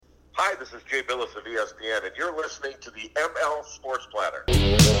Hi, this is Jay Billis of ESPN, and you're listening to the ML Sports Platter.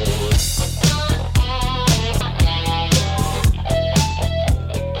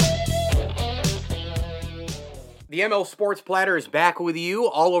 The ML Sports Platter is back with you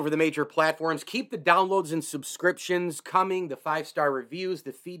all over the major platforms. Keep the downloads and subscriptions coming, the 5-star reviews,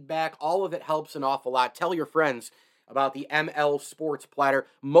 the feedback, all of it helps an awful lot. Tell your friends about the ML Sports Platter.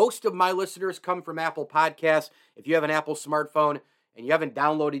 Most of my listeners come from Apple Podcasts. If you have an Apple smartphone and you haven't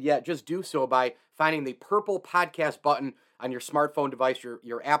downloaded yet, just do so by finding the purple podcast button on your smartphone device,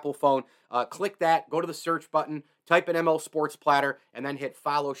 your Apple phone. Click that, go to the search button, type in ML Sports Platter, and then hit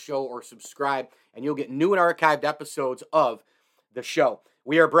follow, show, or subscribe, and you'll get new and archived episodes of the show.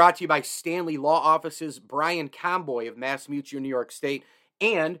 We are brought to you by Stanley Law Offices, Brian Comboy of Mass Mutual New York State,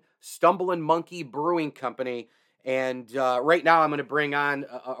 and Stumbling Monkey Brewing Company. And right now I'm going to bring on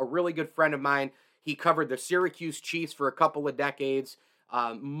a really good friend of mine. He covered the Syracuse Chiefs for a couple of decades,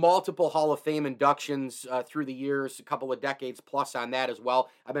 multiple Hall of Fame inductions through the years, a couple of decades plus on that as well.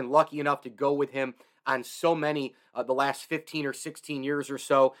 I've been lucky enough to go with him on so many the last 15 or 16 years or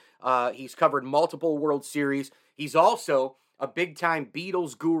so. He's covered multiple World Series. He's also a big-time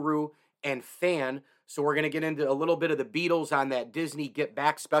Beatles guru and fan. So we're going to get into a little bit of the Beatles on that Disney Get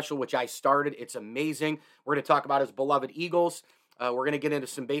Back special, which I started. It's amazing. We're going to talk about his beloved Eagles. We're going to get into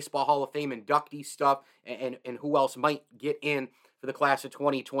some Baseball Hall of Fame inductee stuff and who else might get in for the class of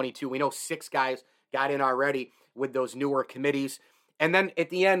 2022. We know 6 guys got in already with those newer committees. And then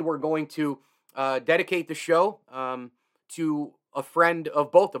at the end, we're going to dedicate the show to a friend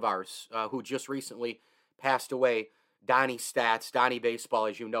of both of ours who just recently passed away, Donnie Stats, Donnie Baseball,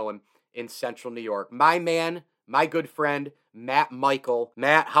 as you know him, in Central New York. My man, my good friend, Matt Michael.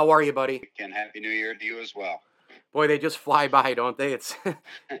 Matt, how are you, buddy? And Happy New Year to you as well. Boy, they just fly by, don't they?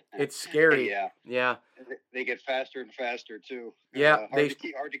 It's scary. Yeah. They get faster and faster too. Yeah,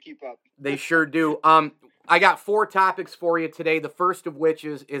 hard to keep up. They sure do. I got 4 topics for you today. The first of which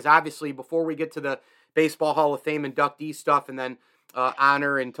is obviously, before we get to the Baseball Hall of Fame inductee stuff, and then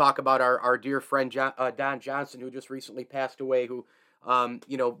honor and talk about our dear friend Don Johnson, who just recently passed away, who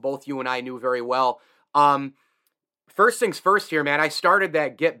both you and I knew very well. First things first here, man. I started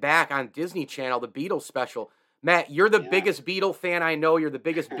that Get Back on Disney Channel, the Beatles special. Matt, you're the biggest Beatle fan I know. You're the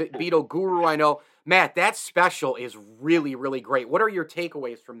biggest Beatle guru I know. Matt, that special is really, really great. What are your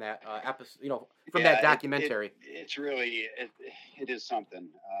takeaways from that episode? That documentary? It's really it is something.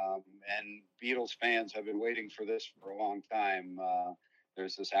 And Beatles fans have been waiting for this for a long time.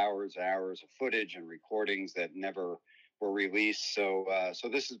 There's this hours and hours of footage and recordings that never were released. So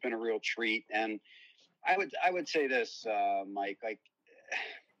this has been a real treat. And I would say this, Mike, like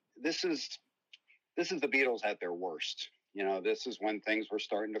this is the Beatles at their worst. This is when things were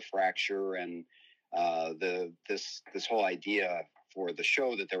starting to fracture, and this whole idea for the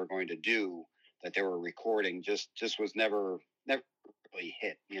show that they were going to do, that they were recording, just was never really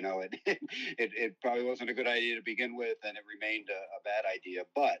hit. It probably wasn't a good idea to begin with, and it remained a bad idea.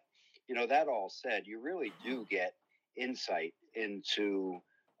 But that all said, you really do get insight into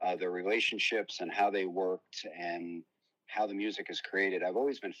the relationships and how they worked and how the music is created. I've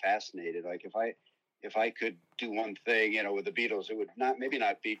always been fascinated. Like if I could do one thing, with the Beatles, it would maybe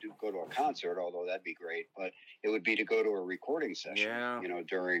not be to go to a concert, although that'd be great, but it would be to go to a recording session,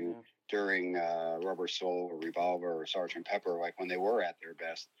 during Rubber Soul or Revolver or Sgt. Pepper, like when they were at their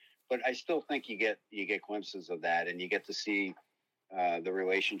best. But I still think you get glimpses of that, and you get to see the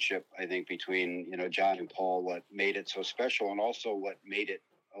relationship, I think, between, John and Paul, what made it so special, and also what made it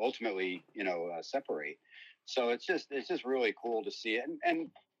ultimately, separate. So it's just really cool to see it. And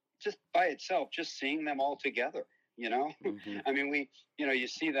just by itself, just seeing them all together, Mm-hmm. I mean, you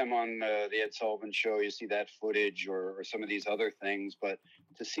see them on the Ed Sullivan Show, you see that footage or some of these other things, but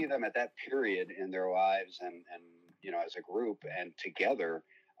to see them at that period in their lives and as a group and together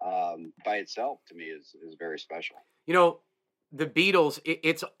by itself, to me is very special. The Beatles,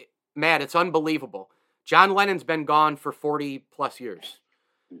 it's Matt, it's unbelievable. John Lennon's been gone for 40 plus years.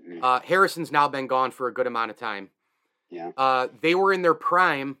 Mm-hmm. Harrison's now been gone for a good amount of time. Yeah. They were in their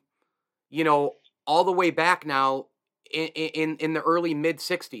prime, all the way back now in the early mid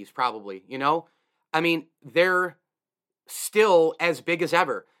 60s, probably, I mean, they're still as big as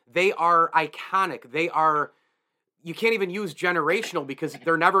ever. They are iconic. You can't even use generational because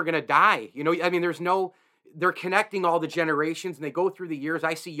they're never going to die. I mean, they're connecting all the generations and they go through the years.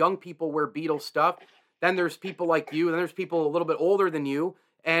 I see young people wear Beatles stuff. Then there's people like you, and then there's people a little bit older than you.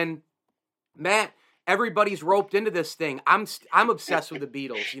 And Matt, everybody's roped into this thing. I'm obsessed with the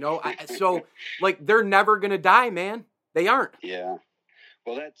Beatles, so like they're never gonna die, man. They aren't. Yeah.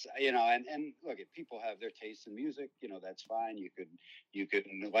 Well, that's, and look, if people have their taste in music, that's fine. You could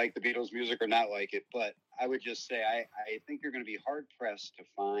like the Beatles music or not like it, but I would just say I think you're going to be hard pressed to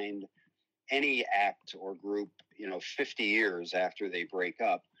find any act or group, 50 years after they break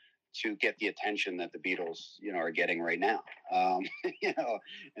up, to get the attention that the Beatles, are getting right now.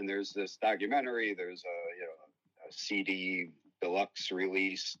 And there's this documentary, there's a CD deluxe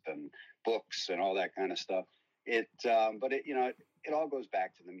release and books and all that kind of stuff. But it all goes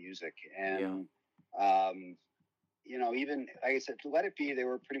back to the music. And, even like I said, to Let It Be, they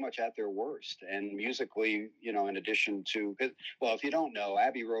were pretty much at their worst. And musically, in addition to, if you don't know,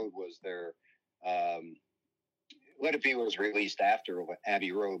 Abbey Road was their, Let It Be was released after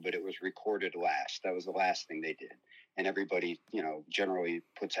Abbey Road, but it was recorded last. That was the last thing they did. And everybody, generally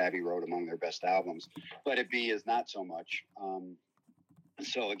puts Abbey Road among their best albums. Let It Be is not so much.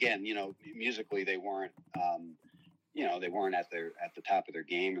 So again, musically they weren't, they weren't at the top of their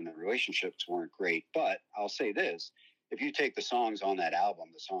game, and the relationships weren't great. But I'll say this: if you take the songs on that album,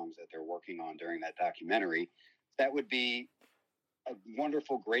 the songs that they're working on during that documentary, that would be a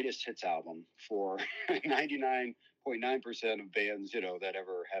wonderful greatest hits album for 99.9% of bands, that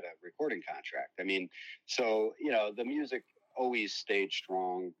ever had a recording contract. I mean, so, the music always stayed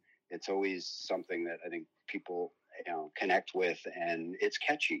strong. It's always something that I think people, connect with, and it's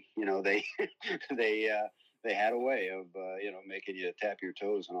catchy. They had a way of, making you tap your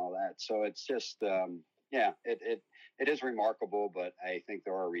toes and all that. So it's just, it is remarkable, but I think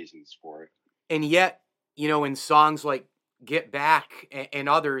there are reasons for it. And yet, in songs like Get Back and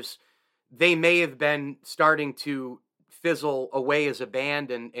others, they may have been starting to fizzle away as a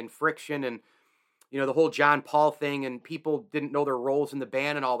band, and friction, and, the whole John Paul thing, and people didn't know their roles in the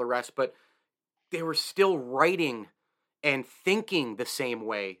band and all the rest, but they were still writing and thinking the same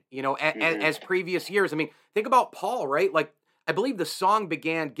way, as previous years. I mean, think about Paul, right? Like, I believe the song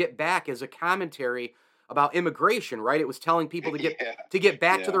began, Get Back, as a commentary about immigration, right? It was telling people to get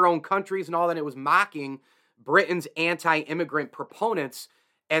back to their own countries and all that. And it was mocking Britain's anti-immigrant proponents.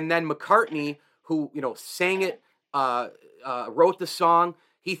 And then McCartney, who, sang it, wrote the song,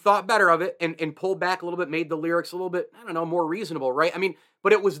 he thought better of it and pulled back a little bit, made the lyrics a little bit, more reasonable, right? I mean,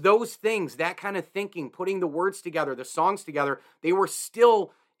 but it was those things, that kind of thinking, putting the words together, the songs together. They were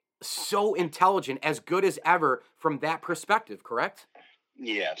still so intelligent, as good as ever from that perspective, correct?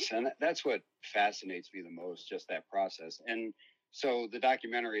 Yes, and that's what fascinates me the most, just that process. And so the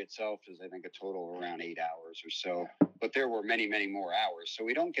documentary itself is, I think, a total of around 8 hours or so, but there were many, many more hours. So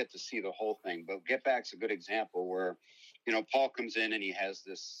we don't get to see the whole thing, but Get Back's a good example where, Paul comes in and he has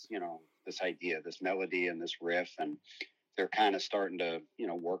this, this idea, this melody and this riff, and they're kind of starting to,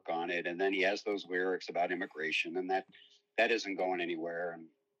 work on it. And then he has those lyrics about immigration, and that isn't going anywhere. And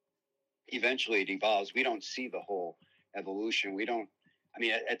eventually it evolves. We don't see the whole evolution.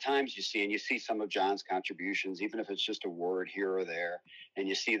 At times you see some of John's contributions, even if it's just a word here or there, and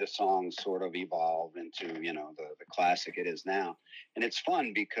you see the song sort of evolve into, the classic it is now. And it's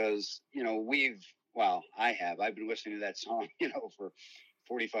fun because, I've been listening to that song, for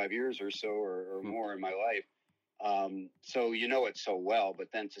 45 years or so or more in my life. So it so well, but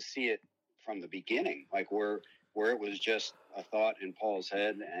then to see it from the beginning, like where it was just a thought in Paul's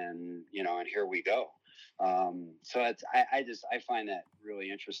head, and and here we go. So I find that really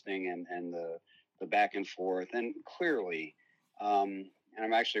interesting, and the back and forth, and clearly, and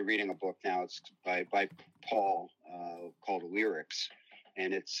I'm actually reading a book now. It's by Paul called Lyrics,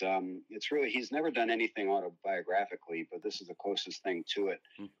 and it's really, he's never done anything autobiographically, but this is the closest thing to it,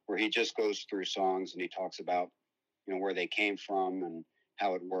 where he just goes through songs and he talks about where they came from and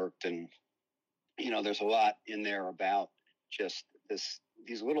how it worked, and there's a lot in there about just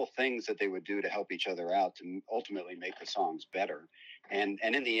these little things that they would do to help each other out to ultimately make the songs better. And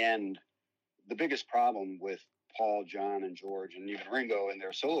in the end, the biggest problem with Paul, John, and George, and even Ringo in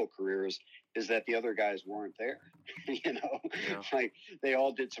their solo careers is that the other guys weren't there. Like they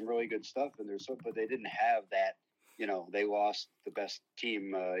all did some really good stuff in their but they didn't have that, they lost the best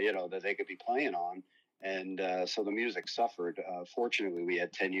team, that they could be playing on. And so the music suffered. Fortunately, we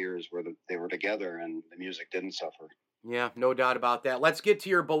had 10 years where they were together and the music didn't suffer. Yeah, no doubt about that. Let's get to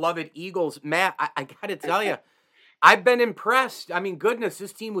your beloved Eagles. Matt, I got to tell you, I've been impressed. I mean, goodness,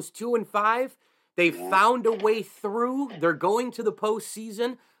 this team was 2-5. They found a way through. They're going to the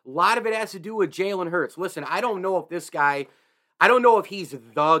postseason. A lot of it has to do with Jalen Hurts. Listen, I don't know if he's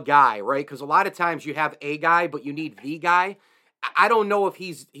the guy, right? Because a lot of times you have a guy, but you need the guy. I don't know if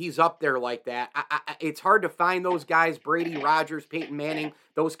he's up there like that. It's hard to find those guys, Brady, Rodgers, Peyton Manning,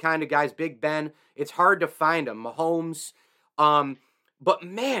 those kind of guys, Big Ben. It's hard to find them, Mahomes. But,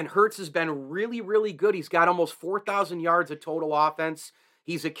 man, Hurts has been really, really good. He's got almost 4,000 yards of total offense.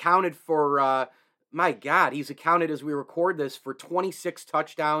 He's accounted for, my God, he's accounted as we record this for 26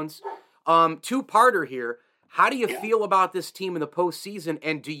 touchdowns. Two-parter here. How do you feel about this team in the postseason,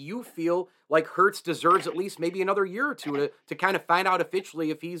 and do you feel like Hurts deserves at least maybe another year or two to kind of find out officially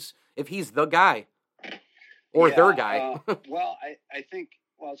if he's the guy or their guy? Well, I think,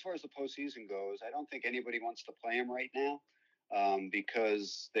 as far as the postseason goes, I don't think anybody wants to play him right now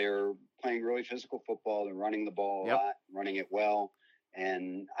because they're playing really physical football. They're running the ball a lot, running it well,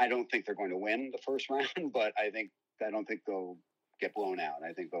 and I don't think they're going to win the first round, but I don't think they'll get blown out.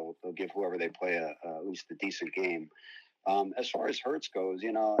 I think they'll give whoever they play at least a decent game. As far as Hurts goes,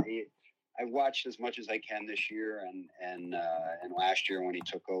 I watched as much as I can this year and last year when he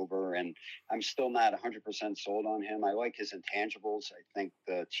took over, and I'm still not 100% sold on him. I like his intangibles. I think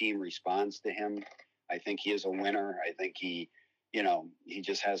the team responds to him. I think he is a winner. I think he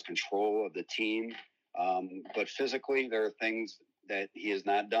just has control of the team. But physically, there are things that he has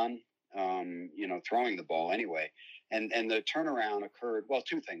not done, throwing the ball anyway. And the turnaround occurred. Well,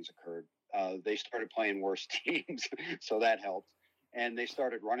 two things occurred. They started playing worse teams, so that helped. And they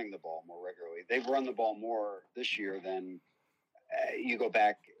started running the ball more regularly. They've run the ball more this year than you go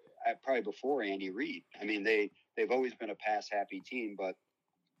back probably before Andy Reid. I mean, they've always been a pass-happy team, but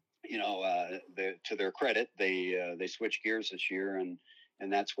to their credit, they switched gears this year, and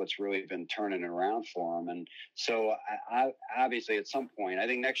that's what's really been turning it around for them. And so, I obviously, at some point, I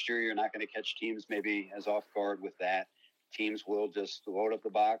think next year you're not going to catch teams maybe as off guard with that. Teams will just load up the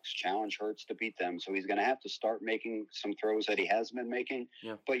box, challenge Hurts to beat them. So he's going to have to start making some throws that he has been making.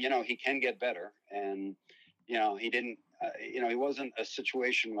 Yeah. But, he can get better. And, he didn't, he wasn't a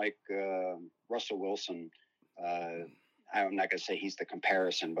situation like Russell Wilson. I'm not going to say he's the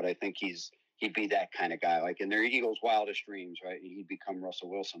comparison, but I think he'd be that kind of guy. Like in their Eagles' wildest dreams, right? He'd become Russell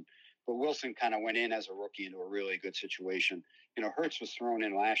Wilson. But Wilson kind of went in as a rookie into a really good situation. Hurts was thrown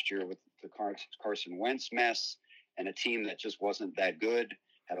in last year with the Carson Wentz mess and a team that just wasn't that good,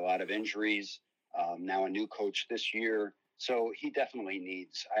 had a lot of injuries. Now a new coach this year. So he definitely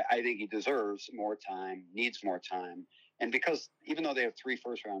needs, I think he deserves more time, needs more time. And because even though they have 3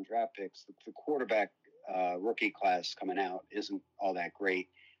 first-round draft picks, the quarterback rookie class coming out isn't all that great.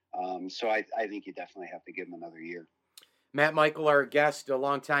 So I think you definitely have to give him another year. Matt Michael, our guest, a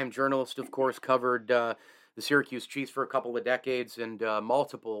longtime journalist, of course, covered the Syracuse Chiefs for a couple of decades and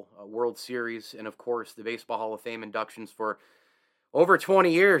multiple World Series, and of course the Baseball Hall of Fame inductions for over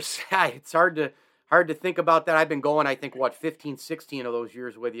 20 years. It's hard to think about that. I've been going, I think, 15, 16 of those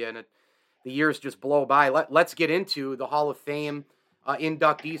years with you, and the years just blow by. Let's get into the Hall of Fame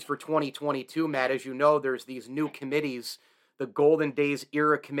inductees for 2022, Matt. As you know, there's these new committees, the Golden Days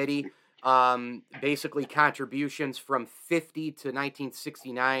Era Committee, basically contributions from 50 to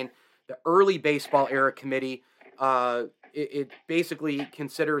 1969. The Early Baseball Era Committee, it basically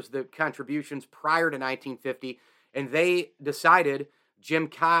considers the contributions prior to 1950, and they decided Jim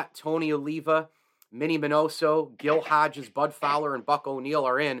Cott, Tony Oliva, Minnie Minoso, Gil Hodges, Bud Fowler, and Buck O'Neil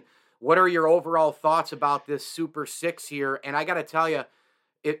are in. What are your overall thoughts about this Super Six here? And I got to tell you,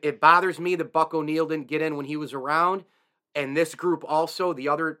 it bothers me that Buck O'Neil didn't get in when he was around. And this group also, the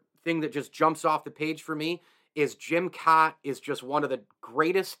other thing that just jumps off the page for me is Jim Cott is just one of the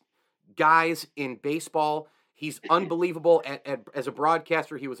greatest guys in baseball. He's unbelievable as a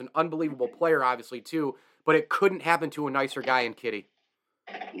broadcaster. He was an unbelievable player, obviously, too. But it couldn't happen to a nicer guy in Kitty.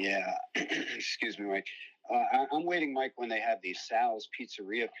 Yeah. Excuse me, Mike. I'm waiting, Mike, when they have the Sal's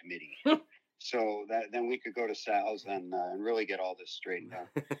Pizzeria Committee. So then we could go to Sal's and really get all this straightened out.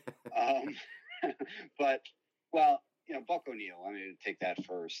 But, Buck O'Neil, I'm going to take that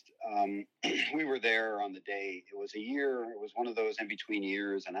first. We were there on the day. It was one of those in-between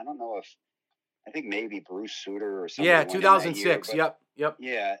years, and I don't know I think maybe Bruce Sutter or something. Yeah, 2006. Yep.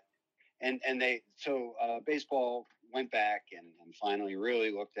 Yeah. And baseball went back and finally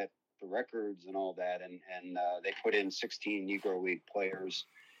really looked at the records and all that, and they put in 16 Negro League players,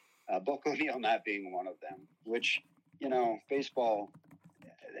 Buck O'Neil not being one of them, which, baseball,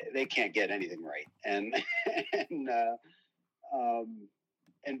 they can't get anything right. And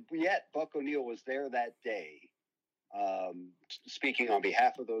yet Buck O'Neil was there that day, speaking on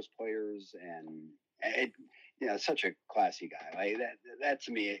behalf of those players, and such a classy guy. That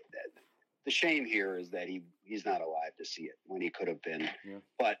to me, the shame here is that he's not alive to see it when he could have been. Yeah.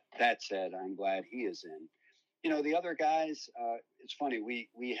 But that said, I'm glad he is in. The other guys, it's funny,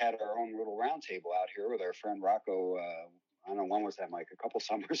 we had our own little round table out here with our friend Rocco. I don't know, when was that, Mike? A couple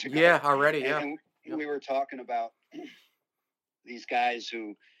summers ago. Yeah, already, yeah. And we were talking about these guys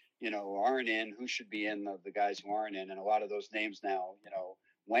who, aren't in, who should be in, the guys who aren't in. And a lot of those names now,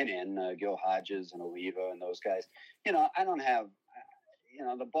 went in, Gil Hodges and Oliva and those guys. I don't have,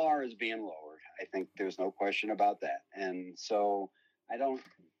 the bar is being lowered. I think there's no question about that. And so I don't,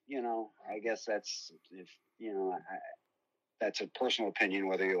 I guess that's, if, that's a personal opinion,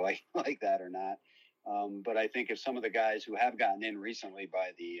 whether you like that or not. But I think if some of the guys who have gotten in recently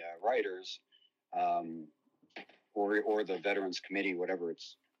by the writers, or the Veterans Committee, whatever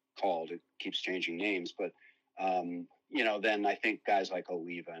it's called, it keeps changing names, but then I think guys like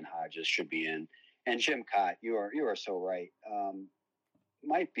Oliva and Hodges should be in. And Jim Cott, you are so right.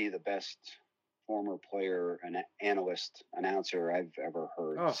 Might be the best former player and analyst announcer I've ever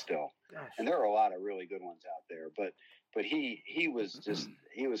heard still. Gosh. And there are a lot of really good ones out there, but he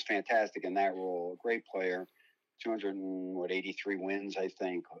was fantastic in that role. A great player, 283 wins, I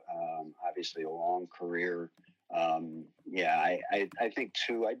think. Obviously a long career. I think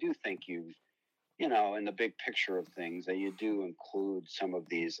too, I do think in the big picture of things, that you do include some of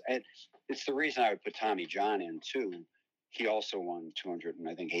these. It's the reason I would put Tommy John in too. He also won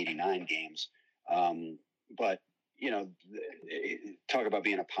 289 games. But talk about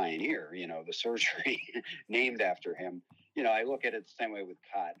being a pioneer, the surgery named after him. I look at it the same way with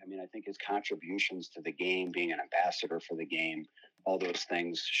Cott. I mean, I think his contributions to the game, being an ambassador for the game, all those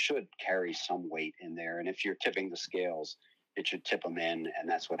things should carry some weight in there. And if you're tipping the scales, it should tip them in. And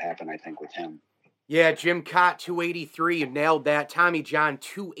that's what happened, I think, with him. Yeah, Jim Cott, 283, you nailed that. Tommy John,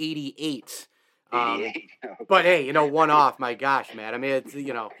 288. 88. But hey, one off, my gosh, man. I mean, it's,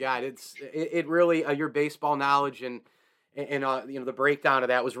 God, it really, your baseball knowledge and the breakdown of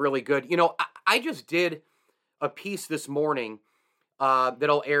that was really good. I just did a piece this morning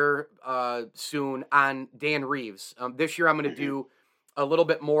that'll air soon on Dan Reeves. This year I'm going to do a little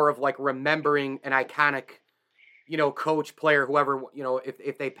bit more of like remembering an iconic, coach, player, whoever,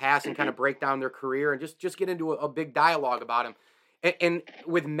 if they pass, and kind of break down their career and just get into a big dialogue about him. And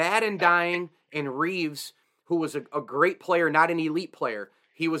with Madden dying and Reeves, who was a great player, not an elite player,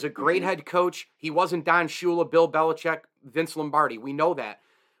 he was a great head coach. He wasn't Don Shula, Bill Belichick, Vince Lombardi. We know that.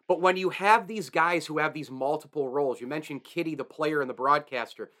 But when you have these guys who have these multiple roles, you mentioned Kitty, the player and the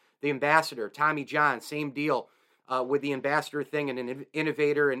broadcaster, the ambassador, Tommy John, same deal with the ambassador thing, and an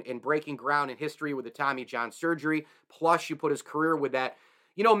innovator and breaking ground in history with the Tommy John surgery. Plus, you put his career with that.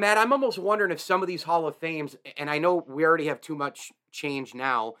 Matt, I'm almost wondering if some of these Hall of Fames, and I know we already have too much change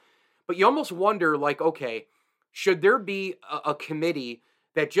now, but you almost wonder, like, okay, should there be a committee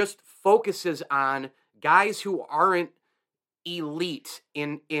that just focuses on guys who aren't elite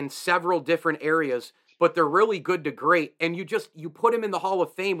in several different areas, but they're really good to great, and you put them in the Hall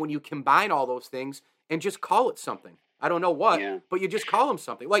of Fame when you combine all those things and just call it something. I don't know what, but you just call him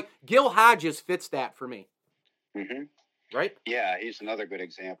something. Like Gil Hodges fits that for me. Mm-hmm. Right? Yeah, he's another good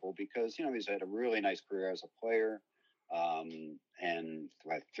example because, he's had a really nice career as a player. And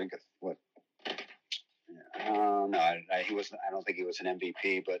I think he wasn't. I don't think he was an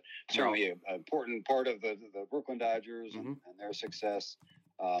MVP, but certainly an important part of the Brooklyn Dodgers and their success.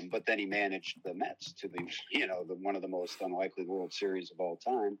 But then he managed the Mets to the one of the most unlikely World Series of all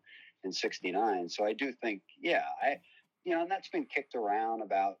time in '69. So I do think, and that's been kicked around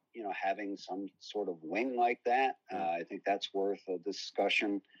about, having some sort of wing like that. I think that's worth a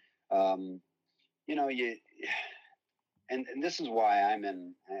discussion. And this is why I'm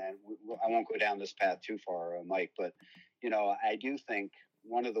in, and I won't go down this path too far, Mike, but, I do think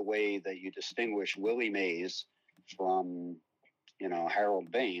one of the ways that you distinguish Willie Mays from, Harold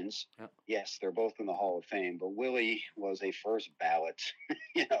Baines, yes, they're both in the Hall of Fame, but Willie was a first ballot,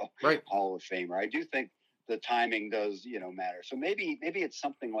 right. Hall of Famer. I do think the timing does, matter. So maybe it's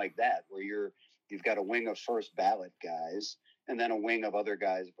something like that where you've got a wing of first ballot guys and then a wing of other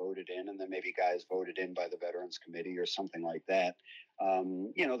guys voted in, and then maybe guys voted in by the Veterans Committee or something like that.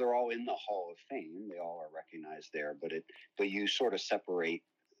 They're all in the Hall of Fame. They all are recognized there, but you sort of separate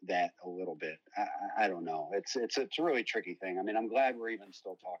that a little bit. I don't know. It's a really tricky thing. I mean, I'm glad we're even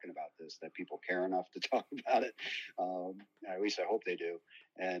still talking about this, that people care enough to talk about it. At least I hope they do.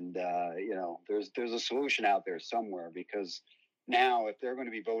 And, there's a solution out there somewhere, because now if they're going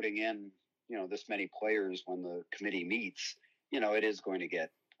to be voting in, this many players when the committee meets, it is going to get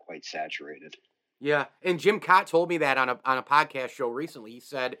quite saturated. Yeah, and Jim Cott told me that on a podcast show recently. He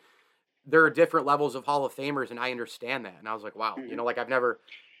said there are different levels of Hall of Famers, and I understand that. And I was like, wow, I've never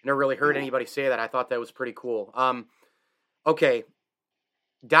really heard anybody say that. I thought that was pretty cool. Okay,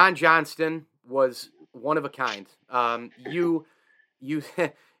 Don Johnston was one of a kind.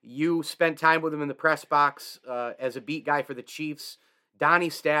 You spent time with him in the press box as a beat guy for the Chiefs. Donnie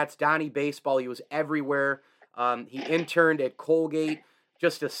Stats, Donnie Baseball, he was everywhere. He interned at Colgate,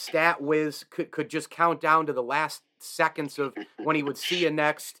 just a stat whiz, could just count down to the last seconds of when he would see you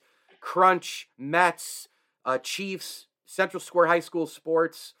next. Crunch, Mets, Chiefs, Central Square High School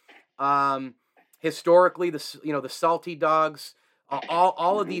sports, historically, the Salty Dogs,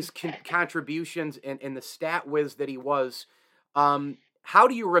 all of these contributions and the stat whiz that he was. How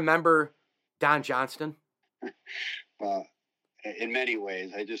do you remember Don Johnston? Well, in many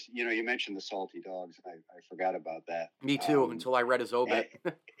ways, I just, you mentioned the Salty Dogs. I forgot about that. Me too, until I read his obit.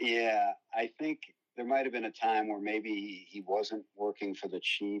 Yeah, I think there might have been a time where maybe he wasn't working for the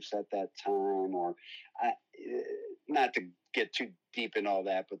Chiefs at that time, or not to get too deep in all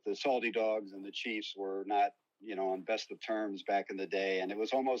that, but the Salty Dogs and the Chiefs were not, on best of terms back in the day. And it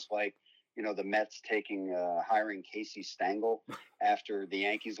was almost like, the Mets hiring Casey Stengel after the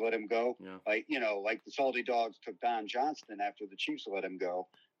Yankees let him go. Yeah. Like the Salty Dogs took Don Johnston after the Chiefs let him go,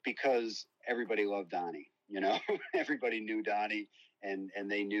 because everybody loved Donnie. Everybody knew Donnie, and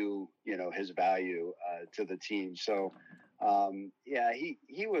they knew, his value to the team. So,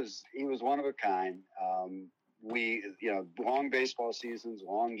 he was one of a kind. We, long baseball seasons,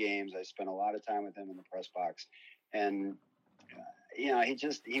 long games. I spent a lot of time with him in the press box, and he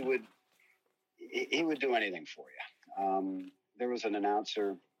would do anything for you. There was an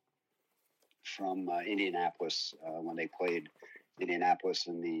announcer from Indianapolis when they played Indianapolis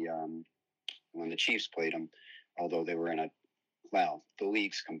when the Chiefs played them, although they were the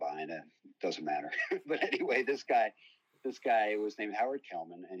leagues combined. It doesn't matter. But anyway, this guy was named Howard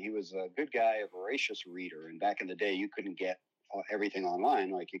Kellman, and he was a good guy, a voracious reader. And back in the day, you couldn't get everything online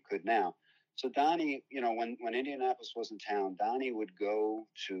like you could now. So Donnie, when Indianapolis was in town, Donnie would go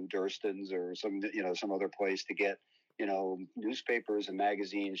to Durston's or some other place to get, newspapers and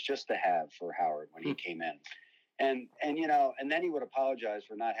magazines just to have for Howard when he came in. And then he would apologize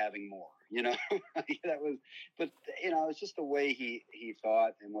for not having more, it's just the way he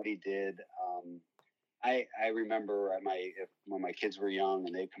thought and what he did. I remember when my kids were young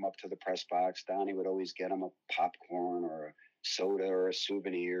and they'd come up to the press box, Donnie would always get them a popcorn or a soda or a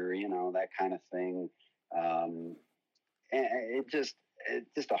souvenir, that kind of thing. And it's just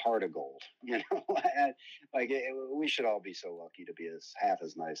a heart of gold, we should all be so lucky to be half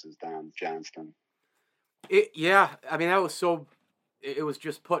as nice as Don Johnston. I mean, it was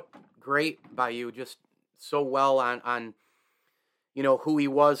just put great by you, just so well on who he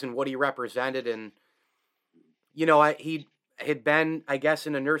was and what he represented. And, he had been, I guess,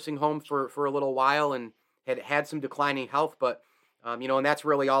 in a nursing home for a little while and had some declining health, but, and that's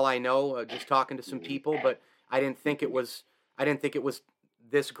really all I know, just talking to some people, but I didn't think it was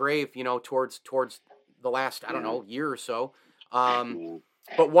this grave, towards the last, I don't know, year or so.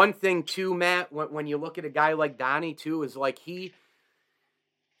 But one thing too, Matt, when you look at a guy like Donnie too, is like you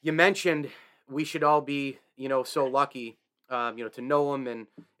mentioned we should all be, so lucky, to know him and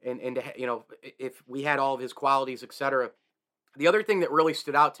if we had all of his qualities, etc. The other thing that really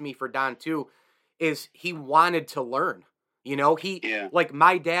stood out to me for Don too is he wanted to learn. Like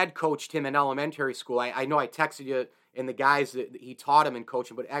my dad coached him in elementary school. I know I texted you and the guys that he taught him in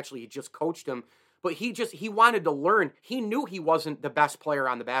coaching, but actually he just coached him. But he wanted to learn. He knew he wasn't the best player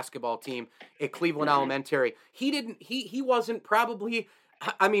on the basketball team at Cleveland Elementary. He wasn't probably,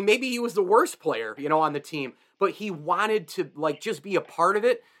 I mean, maybe he was the worst player, on the team, but he wanted to just be a part of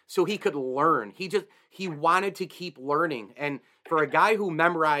it so he could learn. He wanted to keep learning. And for a guy who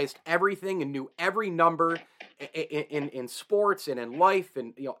memorized everything and knew every number in sports and in life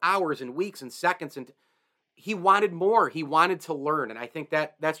and, hours and weeks and seconds, and he wanted more. He wanted to learn. And I think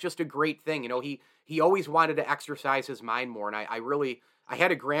that's just a great thing. He always wanted to exercise his mind more. And I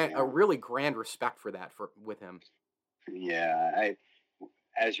had a really grand respect for that with him. Yeah.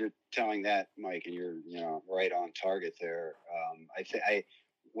 As you're telling that, Mike, and you're, right on target there.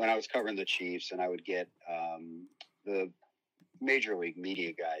 When I was covering the Chiefs and I would get, the Major League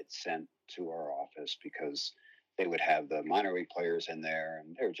media guides sent to our office because they would have the minor league players in there,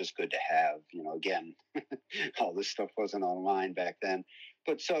 and they were just good to have. Again, all this stuff wasn't online back then.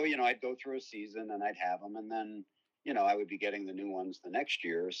 But so, I'd go through a season and I'd have them, and then, I would be getting the new ones the next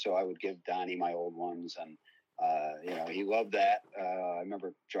year. So I would give Donnie my old ones, and, he loved that. I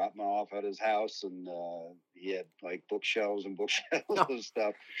remember dropping off at his house, and he had like bookshelves and of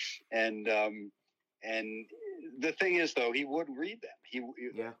stuff. And the thing is, though, he would read them.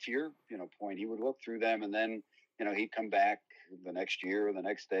 To your, point, he would look through them, and then, he'd come back the next year or the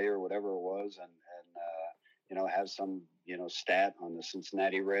next day or whatever it was, and have some, stat on the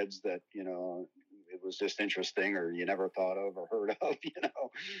Cincinnati Reds that, it was just interesting or you never thought of or heard of,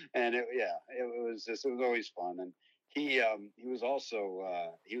 and it was always fun. And he was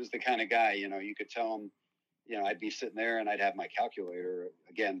also, he was the kind of guy, you could tell him, I'd be sitting there and I'd have my calculator,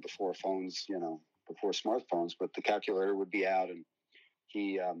 again, before phones, before smartphones, but the calculator would be out, and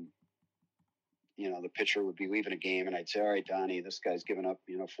he the pitcher would be leaving a game, and I'd say, all right, Donnie, this guy's given up,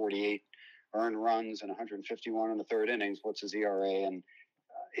 48 earned runs and 151 in the third innings. What's his ERA? And,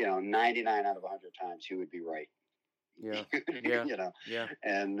 99 out of 100 times he would be right. Yeah. Yeah.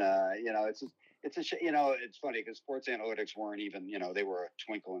 And, it's funny because sports analytics weren't even, they were a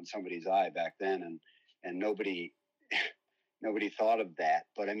twinkle in somebody's eye back then. And nobody thought of that.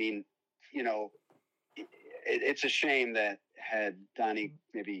 But I mean, it's a shame that had Donnie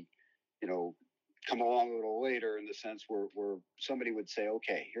maybe, come along a little later in the sense where somebody would say,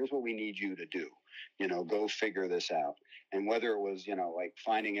 okay, here's what we need you to do, go figure this out. And whether it was, like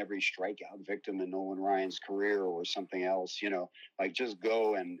finding every strikeout victim in Nolan Ryan's career or something else, like just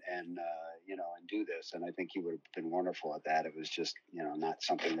go and do this. And I think he would have been wonderful at that. It was just, not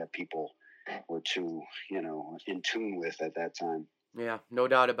something that people were too, in tune with at that time. Yeah, no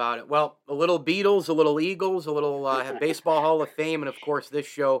doubt about it. Well, a little Beatles, a little Eagles, a little Baseball Hall of Fame, and of course this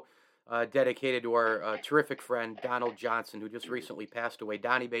show dedicated to our terrific friend Donald Johnson, who just recently passed away.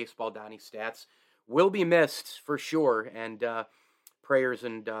 Donnie Baseball, Donnie Stats will be missed for sure, and prayers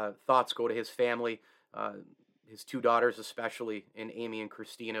and thoughts go to his family, his two daughters especially, and Amy and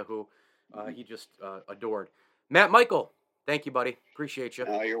Christina, who he just adored. Matt Michael, thank you, buddy. Appreciate you.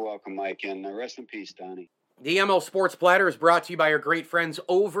 Oh, you're welcome, Mike, and rest in peace, Donnie. The ML Sports Platter is brought to you by our great friends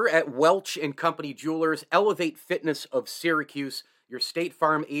over at Welch & Company Jewelers, Elevate Fitness of Syracuse, your State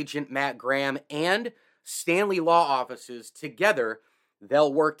Farm agent, Matt Graham, and Stanley Law Offices. Together,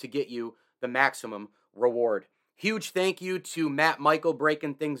 they'll work to get you the maximum reward. Huge thank you to Matt Michael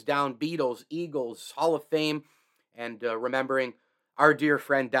breaking things down, Beatles, Eagles, Hall of Fame, and remembering our dear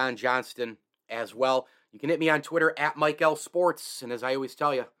friend Don Johnston as well. You can hit me on Twitter at Mike L Sports, and as I always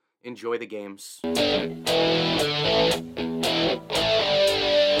tell you, enjoy the games.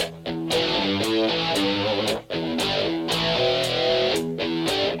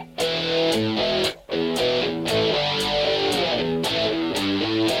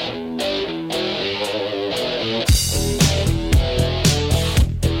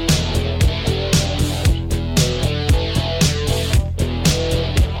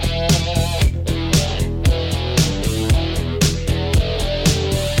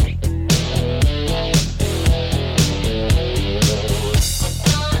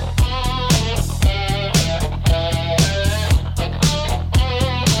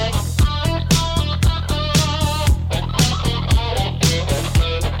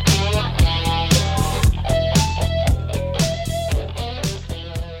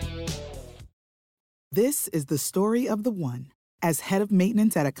 This is the story of the one. As head of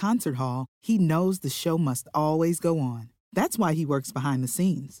maintenance at a concert hall, he knows the show must always go on. That's why he works behind the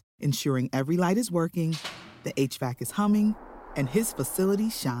scenes, ensuring every light is working, the HVAC is humming, and his facility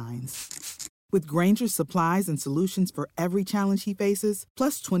shines. With Grainger's supplies and solutions for every challenge he faces,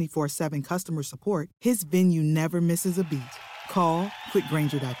 plus 24/7 customer support, his venue never misses a beat. Call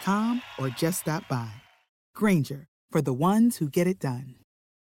quickgrainger.com or just stop by. Grainger, for the ones who get it done.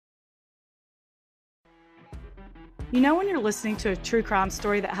 You know when you're listening to a true crime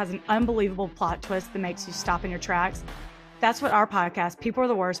story that has an unbelievable plot twist that makes you stop in your tracks? That's what our podcast, People Are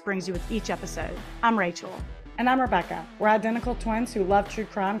the Worst, brings you with each episode. I'm Rachel. And I'm Rebecca. We're identical twins who love true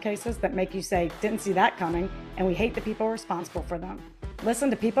crime cases that make you say, didn't see that coming, and we hate the people responsible for them. Listen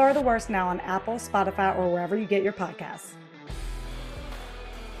to People Are the Worst now on Apple, Spotify, or wherever you get your podcasts.